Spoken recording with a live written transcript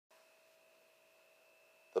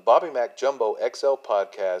The Bobby Mack Jumbo XL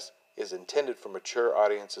podcast is intended for mature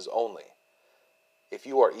audiences only. If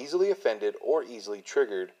you are easily offended or easily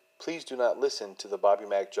triggered, please do not listen to the Bobby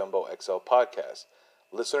Mack Jumbo XL podcast.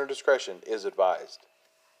 Listener discretion is advised.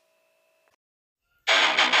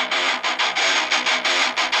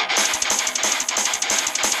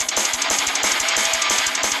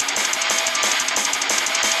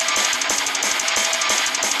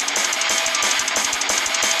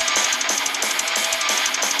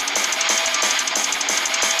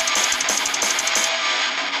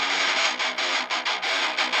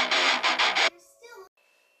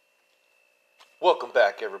 Welcome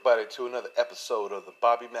back, everybody, to another episode of the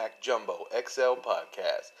Bobby Mack Jumbo XL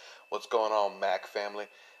podcast. What's going on, Mac family?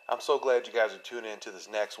 I'm so glad you guys are tuning in to this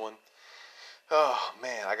next one. Oh,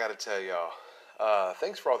 man, I got to tell y'all,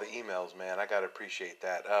 thanks for all the emails, man. I got to appreciate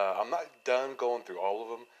that. I'm not done going through all of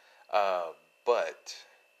them, but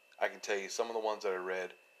I can tell you some of the ones that I read,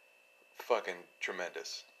 fucking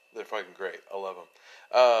tremendous. They're fucking great. I love them.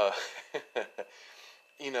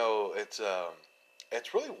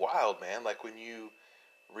 It's really wild, man. Like when you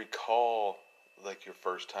recall like your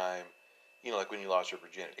first time, like when you lost your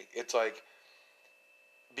virginity. It's like,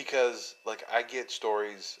 because like I get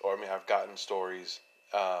stories, I've gotten stories,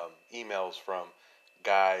 emails from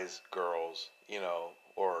guys, girls,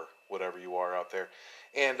 or whatever you are out there,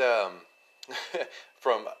 and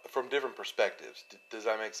from different perspectives. Does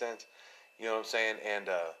that make sense? You know what I'm saying? And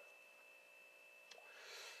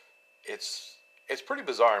it's pretty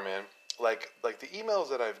bizarre, man. Like the emails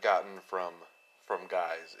that I've gotten from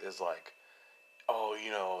guys is like, oh,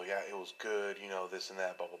 yeah, it was good, this and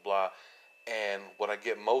that, blah, blah, blah. And what I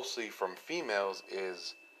get mostly from females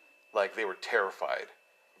is like they were terrified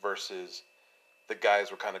versus the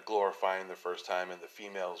guys were kind of glorifying the first time, and the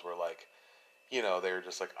females were like, they were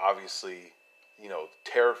just like obviously,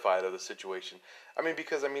 terrified of the situation.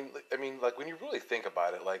 Because like when you really think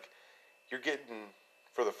about it, like you're getting,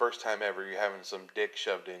 for the first time ever, you're having some dick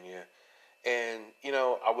shoved in you. And,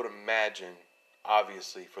 I would imagine,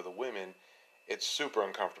 obviously, for the women, it's super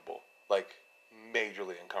uncomfortable. Like,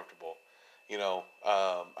 majorly uncomfortable.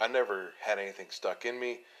 I never had anything stuck in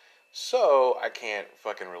me, so I can't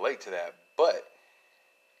fucking relate to that. But,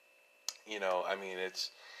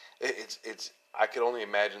 it's I could only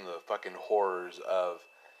imagine the fucking horrors of,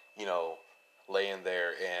 laying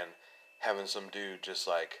there and having some dude just,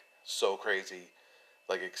 like, so crazy,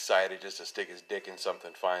 like excited just to stick his dick in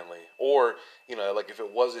something finally, or like if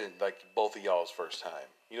it wasn't like both of y'all's first time,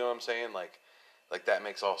 you know what I'm saying? Like that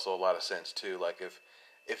makes also a lot of sense too. Like if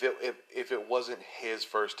it wasn't his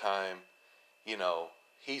first time,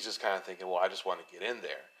 he's just kind of thinking, well, I just want to get in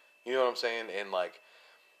there, you know what I'm saying? And like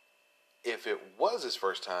if it was his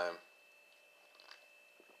first time,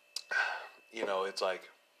 it's like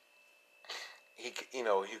he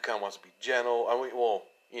kind of wants to be gentle.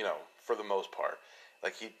 For the most part.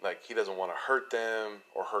 Like he doesn't want to hurt them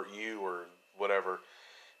or hurt you or whatever,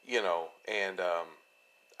 and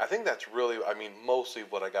I think that's really, mostly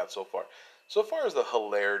what I got so far. So far as the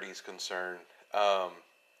hilarity is concerned, I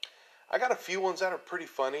got a few ones that are pretty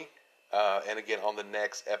funny, and again, on the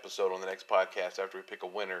next episode, on the next podcast, after we pick a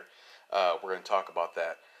winner, we're going to talk about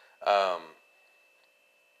that,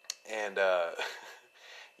 and I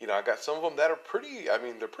got some of them that are pretty,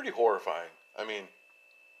 they're pretty horrifying.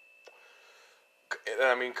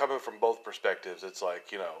 Coming from both perspectives, it's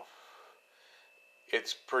like,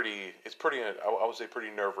 it's pretty, I would say pretty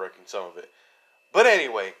nerve-wracking, some of it. But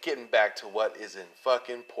anyway, getting back to what is in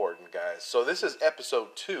fucking important, guys. So this is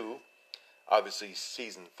episode 2, obviously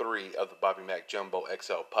season 3 of the Bobby Mack Jumbo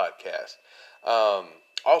XL podcast.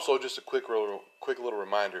 Also, just a quick little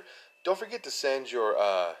reminder, don't forget to send your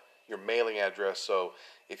mailing address, so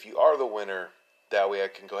if you are the winner, that way I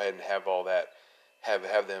can go ahead and have all that,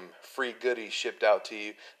 have them free goodies shipped out to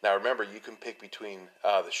you. Now remember, you can pick between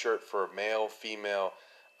the shirt for male, female.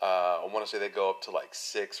 I want to say they go up to like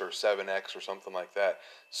 6 or 7X or something like that.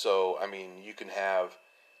 So you can have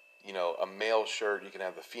a male shirt, you can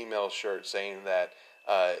have the female shirt, saying that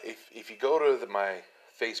if you go to my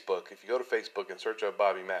Facebook, if you go to Facebook and search up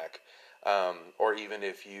Bobby Mack, or even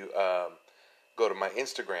if you go to my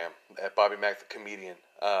Instagram at Bobby Mack the Comedian,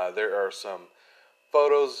 there are some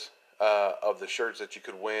photos of the shirts that you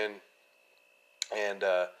could win, and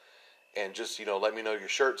just let me know your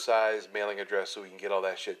shirt size, mailing address, so we can get all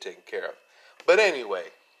that shit taken care of. But anyway,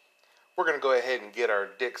 we're gonna go ahead and get our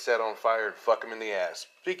dick set on fire and fuck him in the ass.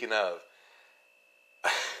 Speaking of,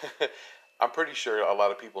 I'm pretty sure a lot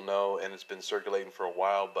of people know, and it's been circulating for a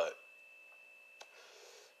while, but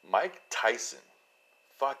Mike Tyson,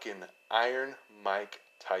 fucking Iron Mike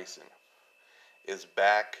Tyson, is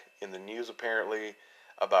back in the news apparently.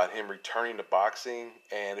 about him returning to boxing.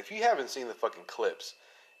 And if you haven't seen the fucking clips,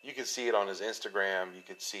 you can see it on his Instagram. You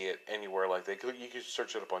could see it anywhere. Like you could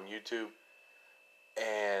search it up on YouTube,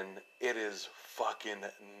 and it is fucking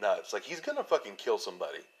nuts. Like he's gonna fucking kill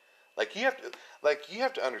somebody. You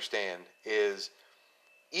have to understand is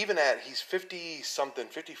even at he's 50 something,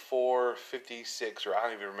 54, 56, or I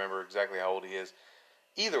don't even remember exactly how old he is.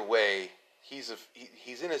 Either way, he's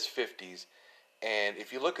in his 50s, and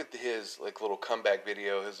if you look at his like little comeback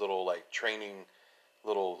video, his little like training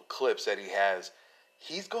little clips that he has,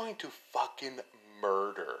 he's going to fucking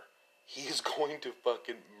murder. He's going to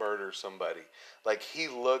fucking murder somebody. Like he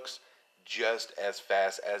looks just as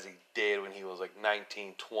fast as he did when he was like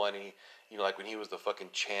 19, 20, like when he was the fucking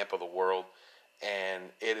champ of the world. And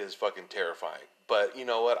it is fucking terrifying. But you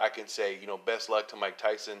know what? I can say, best luck to Mike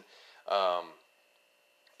Tyson. I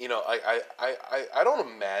don't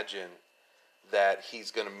imagine that he's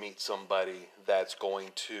going to meet somebody that's going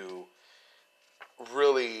to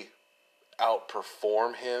really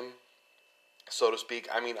outperform him, so to speak.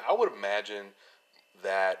 I mean, I would imagine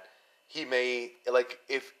that he may, like,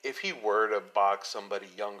 if he were to box somebody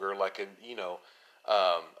younger, like a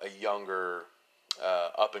younger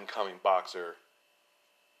up and coming boxer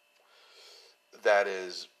that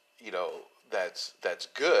is, that's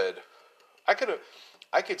good. I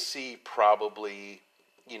could see probably,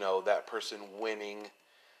 that person winning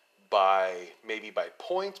maybe by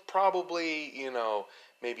points, probably,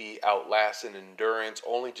 maybe outlast in endurance,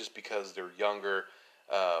 only just because they're younger.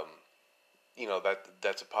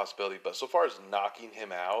 That's a possibility. But so far as knocking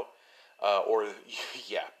him out,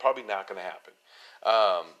 probably not going to happen.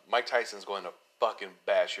 Mike Tyson's going to fucking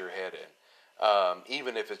bash your head in.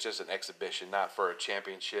 Even if it's just an exhibition, not for a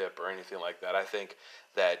championship or anything like that. I think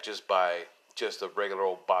that just by just a regular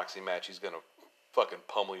old boxing match, he's going to fucking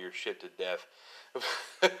pummel your shit to death.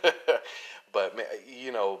 But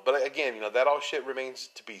again, that all shit remains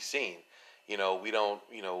to be seen. We don't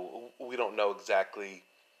know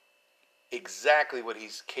exactly what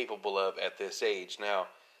he's capable of at this age. Now,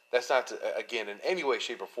 that's not to, again, in any way,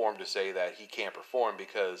 shape, or form to say that he can't perform,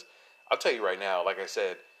 because I'll tell you right now, like I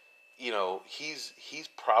said, he's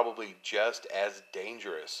probably just as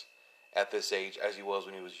dangerous at this age as he was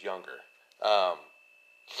when he was younger.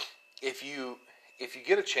 If you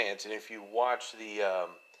get a chance, and if you watch the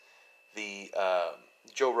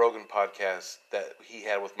Joe Rogan podcast that he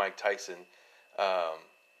had with Mike Tyson a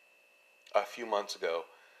few months ago,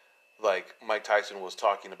 like Mike Tyson was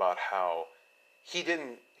talking about how he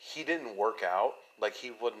didn't work out, like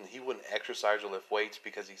he wouldn't exercise or lift weights,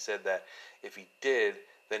 because he said that if he did,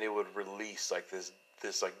 then it would release like this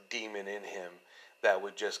like demon in him that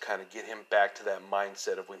would just kind of get him back to that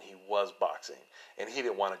mindset of when he was boxing, and he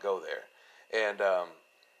didn't want to go there. And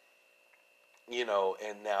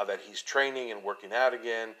and now that he's training and working out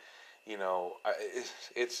again,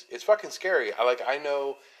 it's fucking scary. I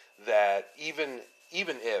know that even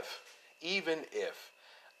if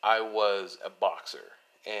I was a boxer,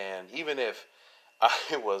 and even if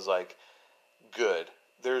I was like good,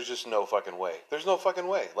 there's just no fucking way. There's no fucking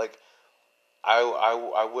way. Like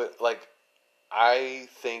I would like. I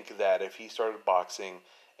think that if he started boxing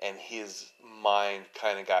and his mind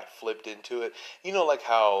kind of got flipped into it, like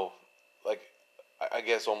how, like, I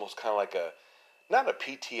guess almost kind of like not a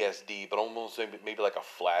PTSD, but almost maybe like a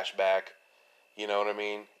flashback, you know what I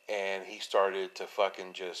mean? And he started to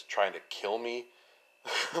fucking just trying to kill me,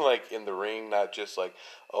 like in the ring, not just like,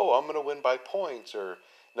 oh, I'm going to win by points, or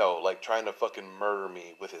no, like trying to fucking murder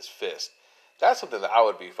me with his fist. That's something that I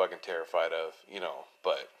would be fucking terrified of,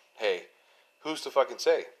 but hey, who's to fucking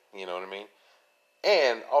say? You know what I mean?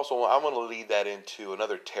 And also, I'm going to lead that into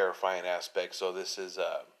another terrifying aspect. So this is,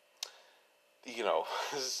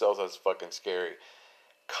 this is fucking scary.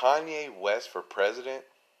 Kanye West for president.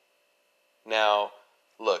 Now,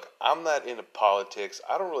 look, I'm not into politics.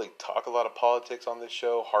 I don't really talk a lot of politics on this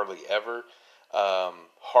show. Hardly ever.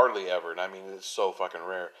 Hardly ever. And I mean, it's so fucking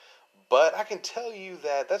rare. But I can tell you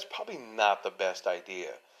that that's probably not the best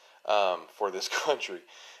idea for this country,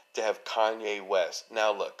 to have Kanye West.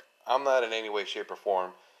 Now, look, I'm not in any way, shape, or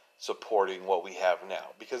form supporting what we have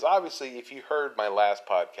now. Because obviously, if you heard my last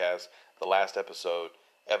podcast, the last episode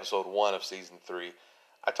 1 of season 3,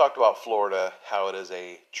 I talked about Florida, how it is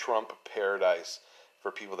a Trump paradise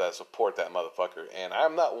for people that support that motherfucker. And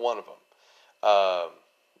I'm not one of them. I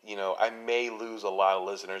may lose a lot of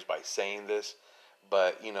listeners by saying this,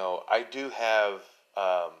 but, I do have,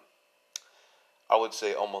 I would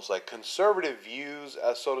say almost like conservative views,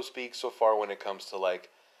 so to speak, so far when it comes to like,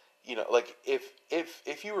 like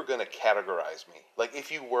if you were going to categorize me, like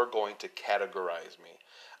if you were going to categorize me,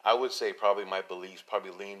 I would say probably my beliefs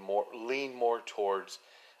probably lean more towards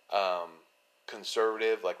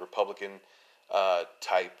conservative, like Republican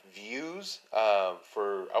type views.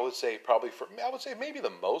 For I would say maybe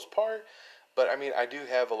the most part, but I mean I do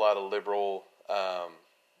have a lot of liberal, a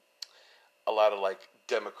lot of like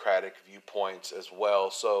democratic viewpoints as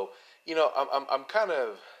well. So I'm kind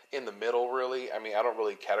of in the middle, really. I mean, I don't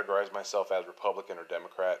really categorize myself as Republican or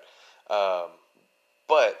Democrat, um,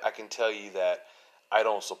 but I can tell you that I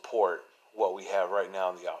don't support what we have right now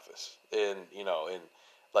in the office, in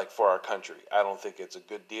like for our country. I don't think it's a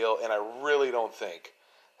good deal, and I really don't think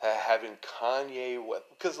having Kanye.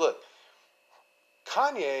 Because look,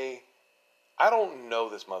 Kanye, I don't know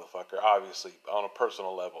this motherfucker, obviously, on a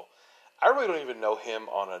personal level. I really don't even know him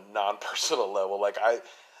on a non-personal level. Like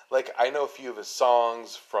I know a few of his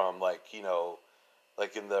songs from like in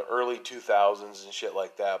the early 2000s and shit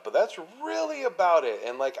like that, but that's really about it.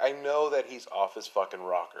 And like I know that he's off his fucking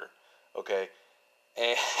rocker, okay?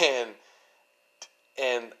 And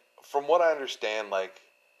and from what I understand, like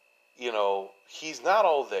he's not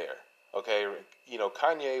all there, okay?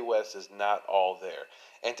 Kanye West is not all there,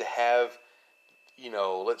 and to have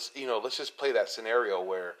let's just play that scenario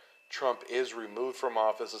where Trump is removed from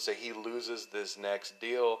office. Let's say he loses this next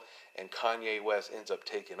deal and Kanye West ends up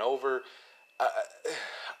taking over. I,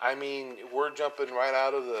 I mean, we're jumping right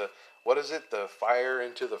out of the, what is it? The fire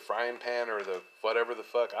into the frying pan, or the whatever the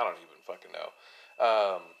fuck. I don't even fucking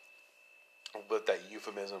know. What that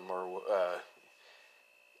euphemism or,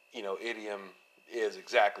 idiom is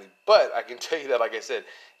exactly. But I can tell you that, like I said,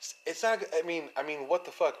 it's not, I mean, what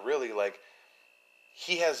the fuck, really? Like,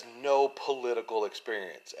 he has no political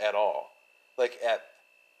experience at all. Like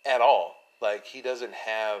at all. Like he doesn't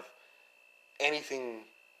have anything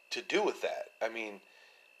to do with that. I mean,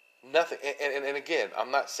 nothing. And again, I'm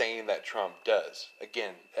not saying that Trump does.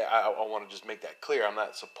 Again, I want to just make that clear. I'm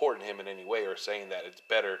not supporting him in any way or saying that it's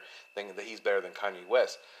better that he's better than Kanye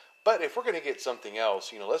West. But if we're going to get something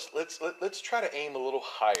else, let's try to aim a little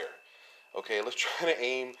higher. Okay, let's try to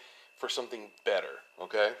aim for something better.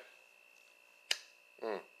 Okay.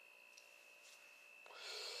 Mm.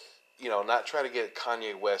 Not try to get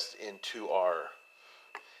Kanye West into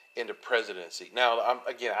presidency. Now,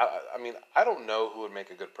 I don't know who would make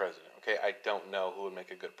a good president. Okay, I don't know who would make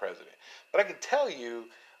a good president, but I can tell you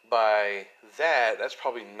by that that's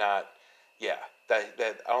probably not. Yeah,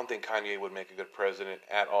 that I don't think Kanye would make a good president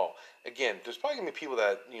at all. Again, there's probably gonna be people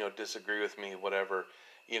that disagree with me, whatever,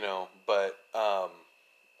 but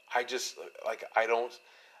I just I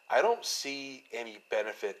don't see any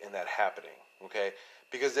benefit in that happening. Okay,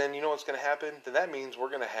 because then you know what's going to happen? Then that means we're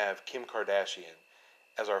going to have Kim Kardashian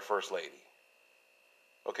as our first lady.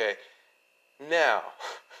 Okay, now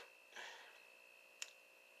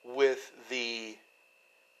with the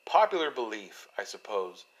popular belief, I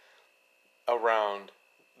suppose, around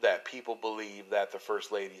that people believe that the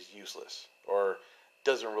first lady is useless or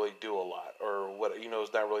doesn't really do a lot, or what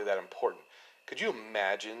is not really that important. Could you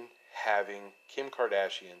imagine having Kim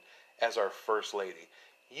Kardashian as our first lady?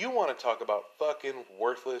 You want to talk about fucking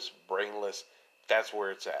worthless, brainless? That's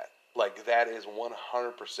where it's at. Like that is 100%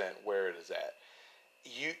 where it is at.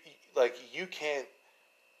 You can't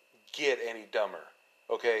get any dumber.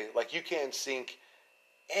 Okay, like you can't sink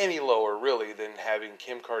any lower really than having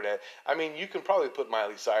Kim Kardashian. I mean, you can probably put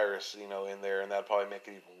Miley Cyrus, in there, and that'd probably make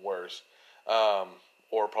it even worse.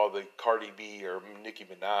 Or probably Cardi B or Nicki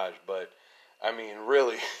Minaj. But I mean,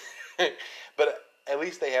 really, but at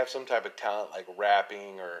least they have some type of talent, like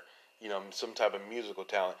rapping or some type of musical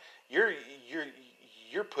talent.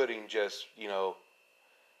 You're putting just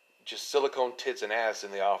silicone tits and ass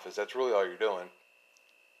in the office. That's really all you're doing.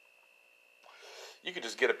 You could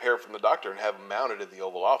just get a pair from the doctor and have them mounted in the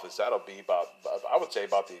Oval Office. That'll be about, I would say,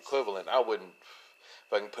 about the equivalent. I wouldn't,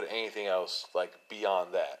 if I can put anything else like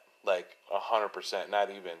beyond that, like 100%,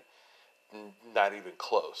 not even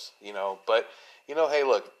close. But hey,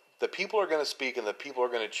 look, the people are going to speak, and the people are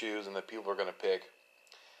going to choose, and the people are going to pick.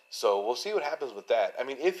 So we'll see what happens with that. I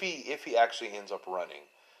mean, if he actually ends up running,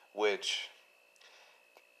 which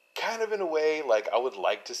kind of in a way, like I would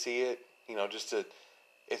like to see it, just to.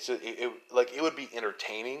 It would be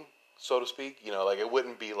entertaining, so to speak. Like it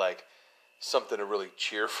wouldn't be like something to really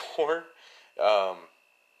cheer for, but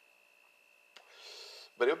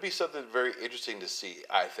it would be something very interesting to see.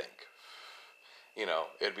 I think,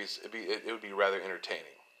 it would be rather entertaining.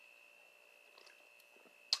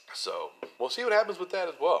 So we'll see what happens with that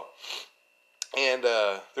as well. And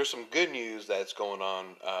there's some good news that's going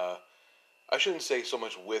on. I shouldn't say so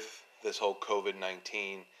much with this whole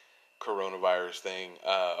COVID-19 coronavirus thing.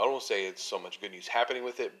 I don't want to say it's so much good news happening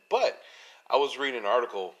with it, but I was reading an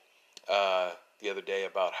article the other day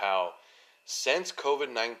about how since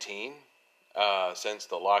COVID-19, since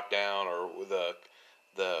the lockdown or the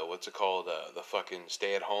what's it called, the fucking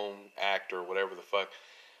stay at home act or whatever the fuck.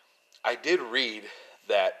 I did read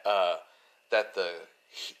that that the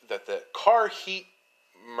that the car heat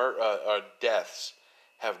deaths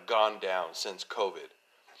have gone down since COVID.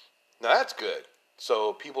 Now that's good.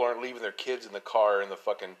 So people aren't leaving their kids in the car in the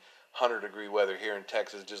fucking 100-degree weather here in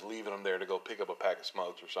Texas, just leaving them there to go pick up a pack of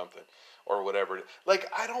smokes or something or whatever.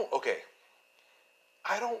 Like I don't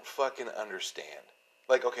fucking understand.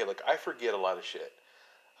 Like okay, like I forget a lot of shit.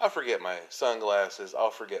 I'll forget my sunglasses.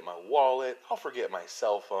 I'll forget my wallet. I'll forget my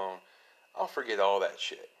cell phone. I'll forget all that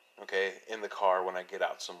shit. Okay, in the car when I get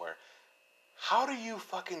out somewhere. How do you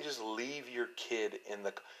fucking just leave your kid in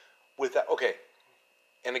the with that? Okay,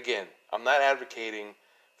 and again, I'm not advocating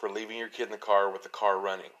for leaving your kid in the car with the car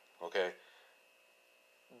running. Okay,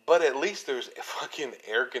 but at least there's a fucking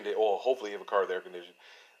air condition. Well, hopefully you have a car with air conditioning.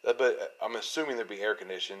 But I'm assuming there'd be air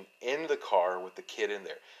conditioning in the car with the kid in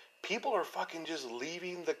there. People are fucking just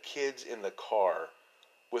leaving the kids in the car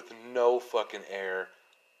with no fucking air,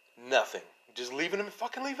 nothing. Just leaving them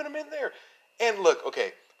in there. And look,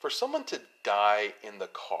 okay, for someone to die in the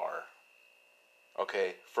car,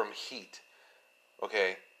 okay, from heat,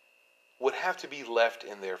 okay, would have to be left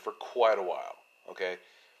in there for quite a while, okay?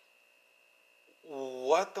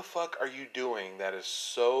 What the fuck are you doing that is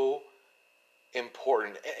so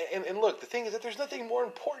important? And look, the thing is that there's nothing more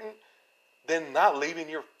important than not leaving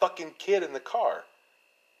your fucking kid in the car.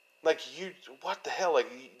 Like what the hell?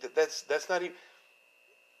 Like that's not even.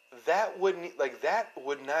 That would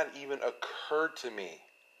not even occur to me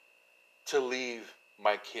to leave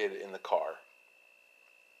my kid in the car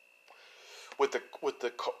with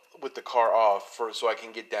the car off so I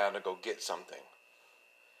can get down to go get something.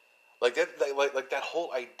 Like that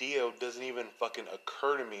whole idea doesn't even fucking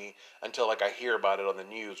occur to me until like I hear about it on the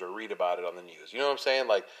news or read about it on the news. You know what I'm saying?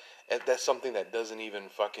 Like that's something that doesn't even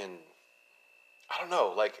fucking, I don't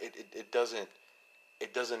know, like it doesn't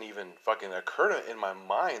even fucking occur in my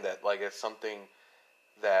mind that like it's something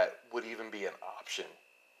that would even be an option,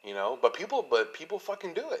 you know? But people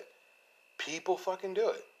fucking do it. People fucking do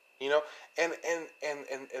it, you know? And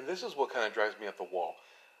this is what kind of drives me up the wall.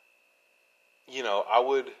 You know, I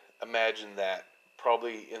would imagine that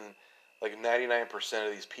probably in like 99%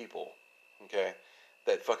 of these people, okay,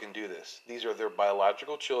 that fucking do this. These are their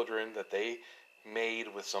biological children that they made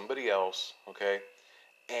with somebody else, okay?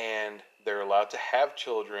 And they're allowed to have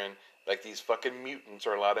children, like these fucking mutants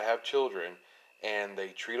are allowed to have children, and they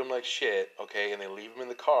treat them like shit, okay, and they leave them in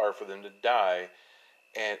the car for them to die.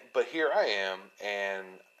 But here I am,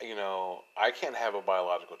 and you know I can't have a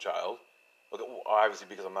biological child. Okay, well, obviously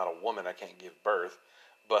because I'm not a woman, I can't give birth.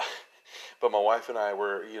 But my wife and I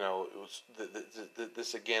were, you know, it was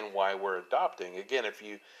this again why we're adopting. Again, if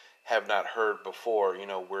you have not heard before, you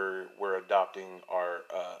know, we're adopting our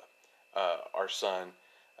son.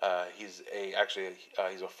 He's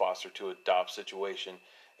a foster to adopt situation,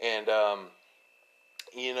 and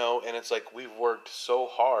you know, and it's like we've worked so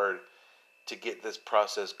hard to get this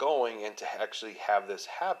process going and to actually have this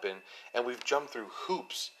happen, and we've jumped through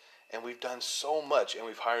hoops, and we've done so much, and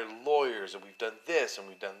we've hired lawyers, and we've done this, and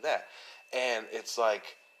we've done that, and it's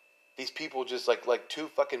like these people just like two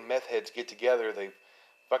fucking meth heads get together, they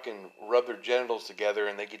fucking rub their genitals together,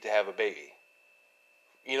 and they get to have a baby.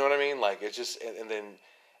 You know what I mean? Like it's just, and then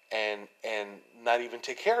and not even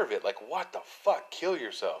take care of it. Like what the fuck? Kill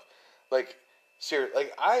yourself. Like seriously.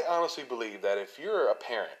 Like I honestly believe that if you're a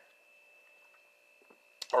parent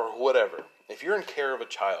or whatever, if you're in care of a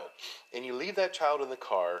child and you leave that child in the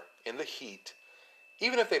car in the heat,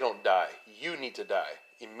 even if they don't die, you need to die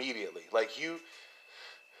immediately. Like you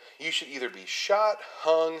should either be shot,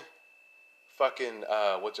 hung, fucking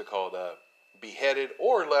beheaded,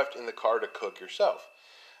 or left in the car to cook yourself.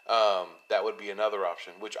 That would be another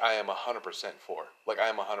option, which I am 100% for. Like I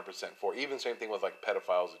am 100% for. Even same thing with like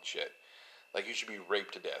pedophiles and shit. Like you should be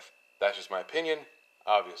raped to death. That's just my opinion,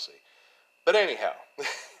 obviously. But anyhow,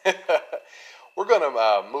 we're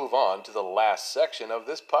gonna move on to the last section of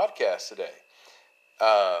this podcast today.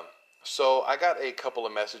 So I got a couple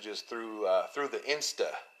of messages through the Insta,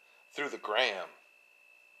 through the gram,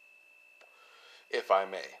 if I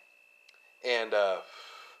may, and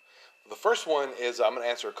the first one is I'm going to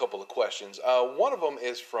answer a couple of questions. One of them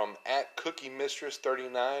is from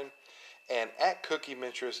 @CookieMistress39 and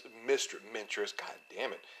 @CookieMistress, God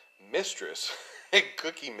damn it, Mistress,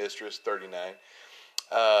 CookieMistress39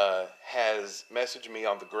 has messaged me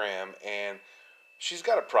on the gram, and she's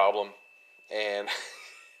got a problem, and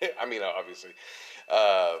I mean obviously,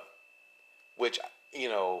 which you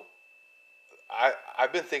know.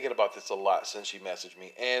 I've been thinking about this a lot since she messaged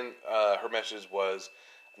me, and her message was,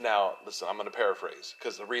 Now, listen, I'm going to paraphrase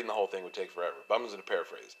because reading the whole thing would take forever. But I'm just going to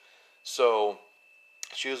paraphrase. So,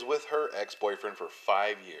 she was with her ex-boyfriend for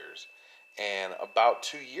 5 years. And about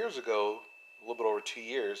 2 years ago, a little bit over 2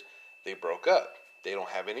 years, they broke up. They don't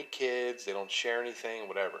have any kids. They don't share anything,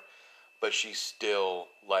 whatever. But she's still,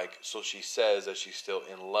 like, so she says that she's still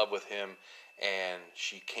in love with him and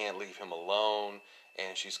she can't leave him alone.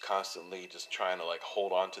 And she's constantly just trying to, like,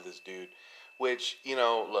 hold on to this dude. Which,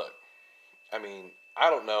 look, I mean, I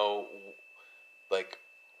don't know, like,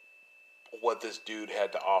 what this dude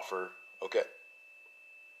had to offer. Okay.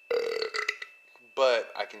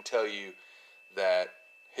 But I can tell you that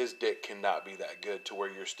his dick cannot be that good to where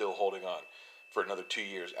you're still holding on for another 2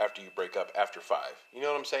 years after you break up after 5. You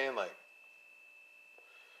know what I'm saying? Like,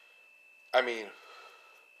 I mean,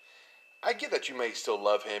 I get that you may still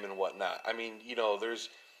love him and whatnot. I mean, there's,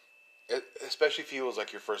 especially if he was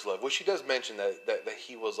like your first love. Well, she does mention that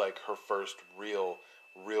he was like her first real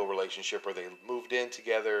relationship where they moved in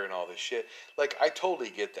together and all this shit. Like, I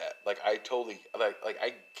totally get that. Like, I totally, like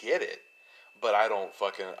I get it. But I don't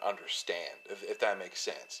fucking understand, if that makes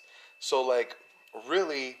sense. So, like,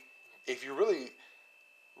 really, if you're really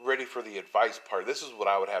ready for the advice part, this is what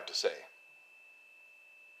I would have to say.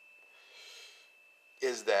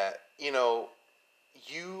 Is that,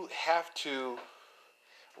 you have to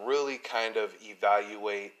really kind of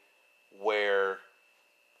evaluate where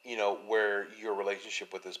your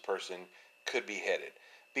relationship with this person could be headed.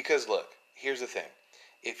 Because, look, here's the thing.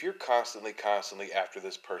 If you're constantly after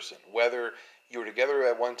this person, whether you were together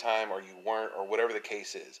at one time or you weren't or whatever the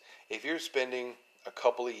case is, if you're spending a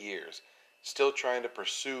couple of years still trying to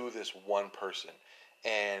pursue this one person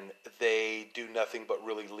and they do nothing but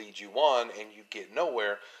really lead you on and you get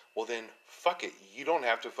nowhere, well then fuck it. You don't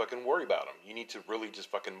have to fucking worry about them. You need to really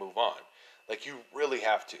just fucking move on. Like, you really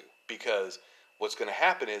have to, because what's going to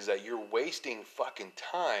happen is that you're wasting fucking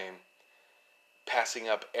time passing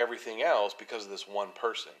up everything else because of this one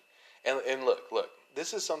person. And look,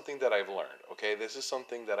 this is something that I've learned, okay? This is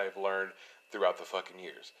something that I've learned throughout the fucking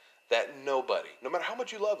years. That nobody, no matter how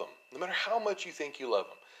much you love them, no matter how much you think you love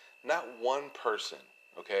them, not one person,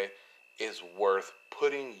 okay, is worth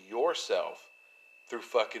putting yourself through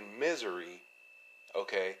fucking misery,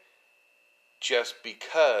 okay, just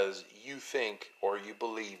because you think or you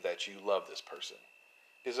believe that you love this person.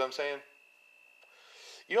 You know what I'm saying?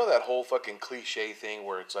 You know that whole fucking cliche thing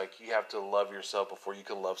where it's like you have to love yourself before you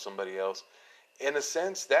can love somebody else? In a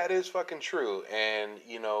sense, that is fucking true. And,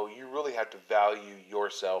 you really have to value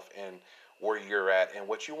yourself and where you're at and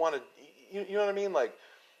what you want to, you know what I mean? Like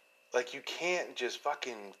you can't just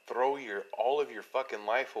fucking throw all of your fucking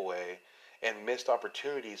life away and missed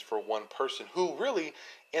opportunities for one person who really,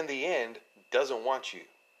 in the end, doesn't want you.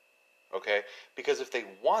 Okay? Because if they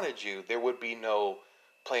wanted you, there would be no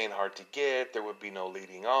playing hard to get, there would be no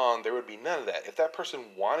leading on, there would be none of that. If that person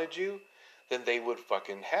wanted you, then they would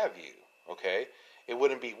fucking have you, okay? It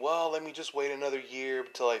wouldn't be, well, let me just wait another year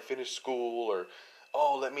until I finish school, or,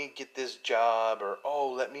 oh, let me get this job, or,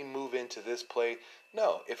 oh, let me move into this place.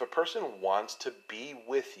 No, if a person wants to be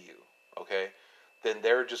with you, okay, then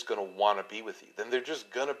they're just going to want to be with you. Then they're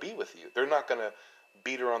just going to be with you. They're not going to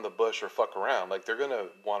beat around the bush or fuck around. Like, they're going to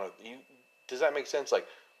want to, does that make sense? Like,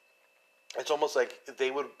 it's almost like they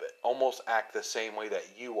would almost act the same way that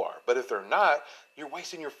you are. But if they're not, you're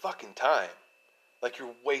wasting your fucking time. Like,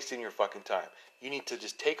 you're wasting your fucking time. You need to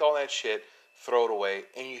just take all that shit, throw it away,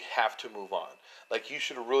 and you have to move on. Like, you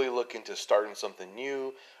should really look into starting something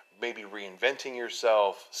new, maybe reinventing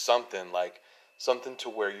yourself, something to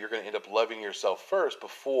where you're going to end up loving yourself first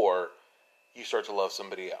before you start to love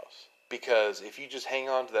somebody else. Because if you just hang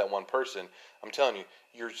on to that one person, I'm telling you,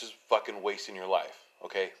 you're just fucking wasting your life.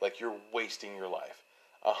 Okay? Like, you're wasting your life.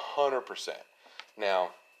 100%. Now,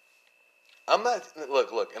 I'm not,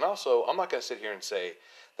 look, and also, I'm not going to sit here and say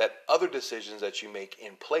that other decisions that you make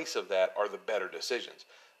in place of that are the better decisions.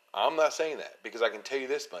 I'm not saying that, because I can tell you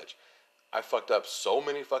this much. I fucked up so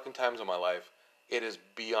many fucking times in my life, it is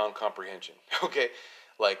beyond comprehension. Okay?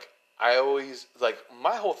 Like,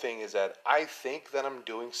 my whole thing is that I think that I'm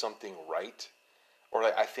doing something right, or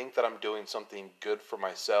like I think that I'm doing something good for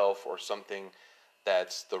myself, or something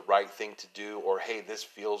that's the right thing to do, or hey, this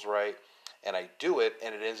feels right, and I do it,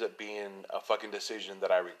 and it ends up being a fucking decision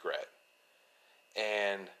that I regret.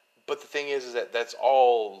 But the thing is that that's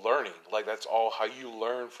all learning. Like, that's all how you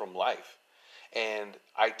learn from life. And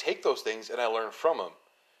I take those things and I learn from them.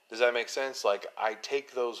 Does that make sense? Like, I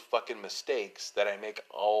take those fucking mistakes that I make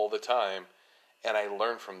all the time and I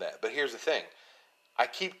learn from that. But here's the thing. I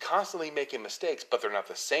keep constantly making mistakes, but they're not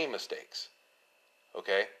the same mistakes.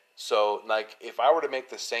 Okay? So, like, if I were to make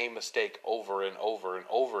the same mistake over and over and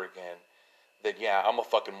over again, then yeah, I'm a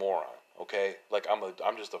fucking moron. Okay, like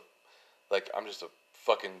I'm just a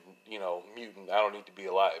fucking mutant. I don't need to be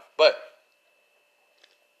alive. But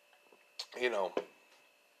you know,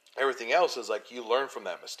 everything else is like you learn from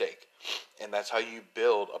that mistake, and that's how you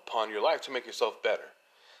build upon your life to make yourself better.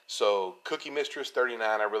 So, Cookie Mistress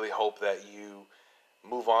 39, I really hope that you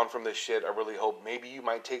move on from this shit. I really hope maybe you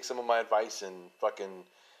might take some of my advice and fucking,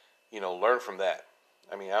 learn from that.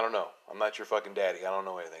 I mean, I don't know. I'm not your fucking daddy. I don't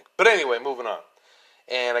know anything. But anyway, moving on.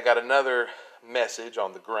 And I got another message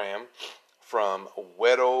on the gram from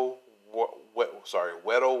Wedo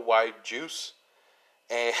White Juice.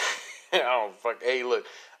 And hey, look,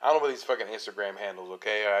 I don't know about these fucking Instagram handles,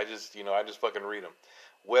 okay? I just fucking read them.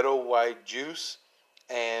 Wedo White Juice.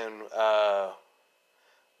 And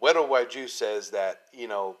Wedo White Juice says that,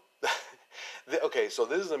 okay, so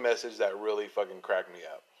this is a message that really fucking cracked me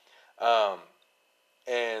up.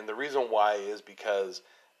 And the reason why is because,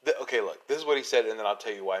 okay, look, this is what he said, and then I'll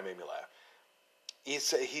tell you why it made me laugh.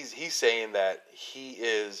 He's saying that he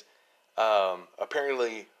is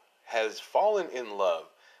apparently has fallen in love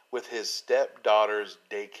with his stepdaughter's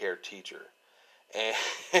daycare teacher, and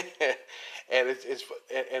and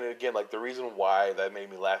and again, like, the reason why that made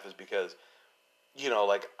me laugh is because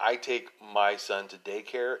like, I take my son to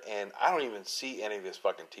daycare and I don't even see any of his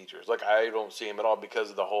fucking teachers. Like, I don't see him at all because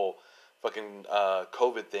of the whole fucking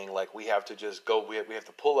COVID thing. Like, we have to just go. We have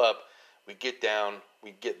to pull up. We get down.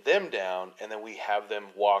 We get them down, and then we have them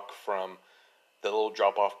walk from the little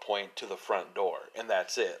drop-off point to the front door, and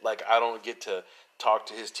that's it. Like, I don't get to talk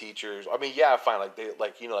to his teachers. I mean, yeah, fine. Like,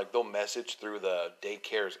 they'll message through the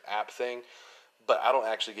daycare's app thing, but I don't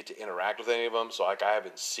actually get to interact with any of them. So, like, I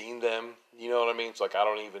haven't seen them. You know what I mean? So, like, I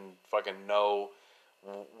don't even fucking know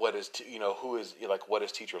what his who is, like, what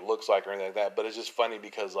his teacher looks like or anything like that. But it's just funny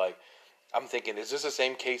because, like, I'm thinking, is this the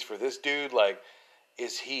same case for this dude? Like,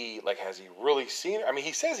 is he, like, has he really seen her? I mean,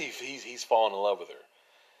 he says he's fallen in love with her.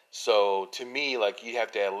 So, to me, like, you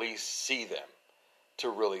have to at least see them to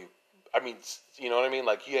really, I mean, you know what I mean?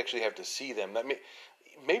 Like, you actually have to see them.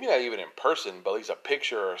 Maybe not even in person, but at least a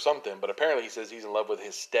picture or something. But apparently he says he's in love with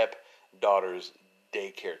his stepdaughter's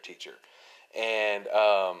daycare teacher. And,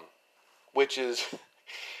 which is,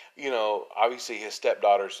 obviously his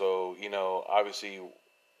stepdaughter. So, obviously,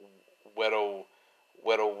 Wedo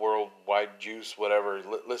Worldwide Juice, whatever.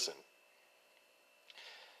 Listen.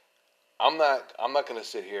 I'm not going to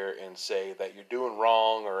sit here and say that you're doing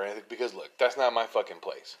wrong or anything, because look, that's not my fucking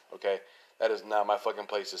place, okay? That is not my fucking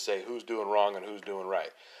place to say who's doing wrong and who's doing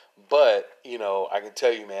right. But, I can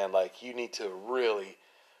tell you, man, like, you need to really,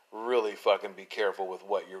 really fucking be careful with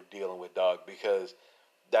what you're dealing with, dog, because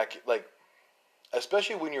that, like,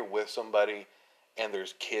 especially when you're with somebody and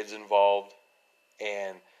there's kids involved,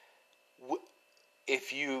 and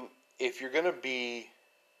if you're going to be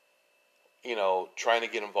trying to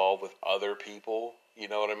get involved with other people, you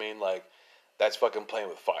know what I mean? Like, that's fucking playing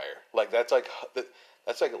with fire. Like, that's like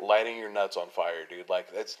lighting your nuts on fire, dude.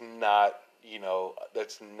 Like, that's not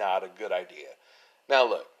a good idea. Now,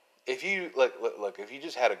 look, if you if you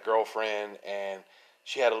just had a girlfriend and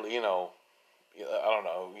she had I don't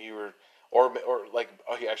know, you were, or like,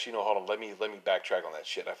 okay, actually, no, hold on, let me backtrack on that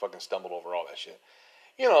shit. I fucking stumbled over all that shit.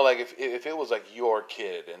 Like, if it was like your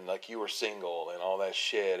kid and like you were single and all that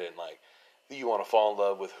shit, and like, you want to fall in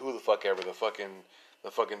love with who the fuck ever, the fucking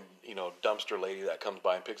dumpster lady that comes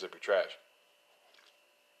by and picks up your trash.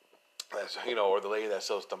 That's, or the lady that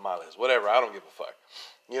sells tamales, whatever. I don't give a fuck.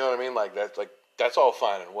 You know what I mean? Like, that's all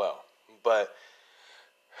fine and well. But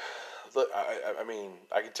look, I mean,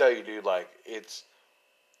 I can tell you, dude, like, it's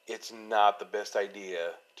not the best idea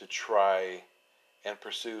to try and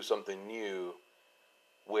pursue something new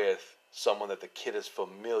with someone that the kid is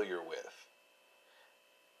familiar with.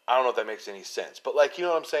 I don't know if that makes any sense, but, like, you know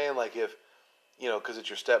what I'm saying? Like, if, because it's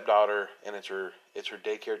your stepdaughter and it's her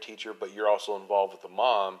daycare teacher, but you're also involved with the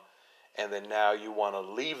mom, and then now you want to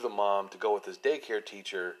leave the mom to go with this daycare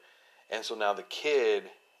teacher, and so now the kid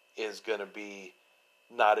is gonna be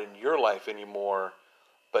not in your life anymore,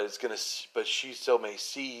 but she still may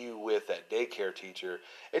see you with that daycare teacher.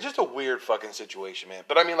 It's just a weird fucking situation, man.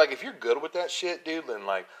 But I mean, like, if you're good with that shit, dude, then,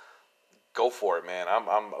 like, go for it, man.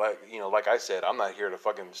 I'm like, like I said, I'm not here to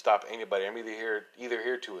fucking stop anybody. I'm either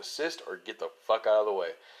here to assist or get the fuck out of the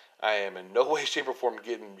way. I am in no way, shape, or form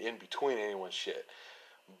getting in between anyone's shit.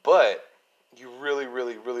 But you really,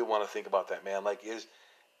 really, really want to think about that, man. Like, is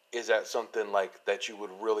that something, like, that you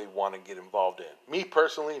would really want to get involved in? Me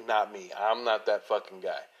personally, not me. I'm not that fucking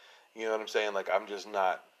guy. You know what I'm saying? Like, I'm just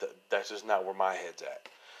not. That's just not where my head's at.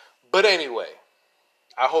 But anyway,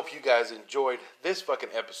 I hope you guys enjoyed this fucking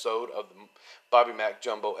episode of the Bobby Mac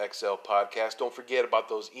Jumbo XL podcast. Don't forget about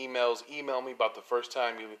those emails. Email me about the first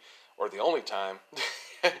time you, or the only time,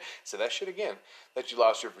 say that shit again, that you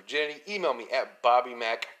lost your virginity. Email me at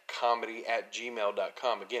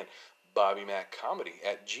bobbymaccomedy@gmail.com. Again,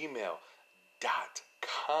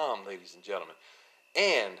 bobbymaccomedy@gmail.com, ladies and gentlemen.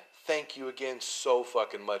 And thank you again so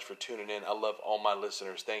fucking much for tuning in. I love all my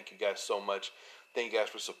listeners. Thank you guys so much. Thank you guys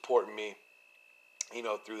for supporting me.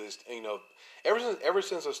 Through this, ever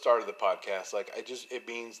since I started the podcast, like it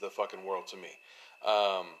means the fucking world to me,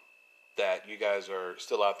 that you guys are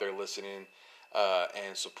still out there listening,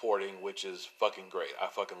 and supporting, which is fucking great. I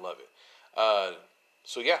fucking love it.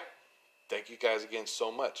 So yeah, thank you guys again so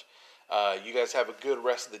much. You guys have a good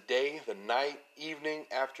rest of the day, the night, evening,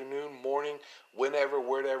 afternoon, morning, whenever,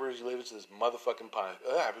 wherever you live to this motherfucking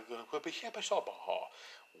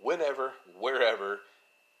whenever, wherever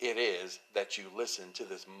it is that you listen to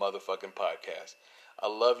this motherfucking podcast. I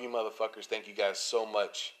love you motherfuckers. Thank you guys so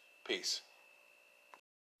much. Peace.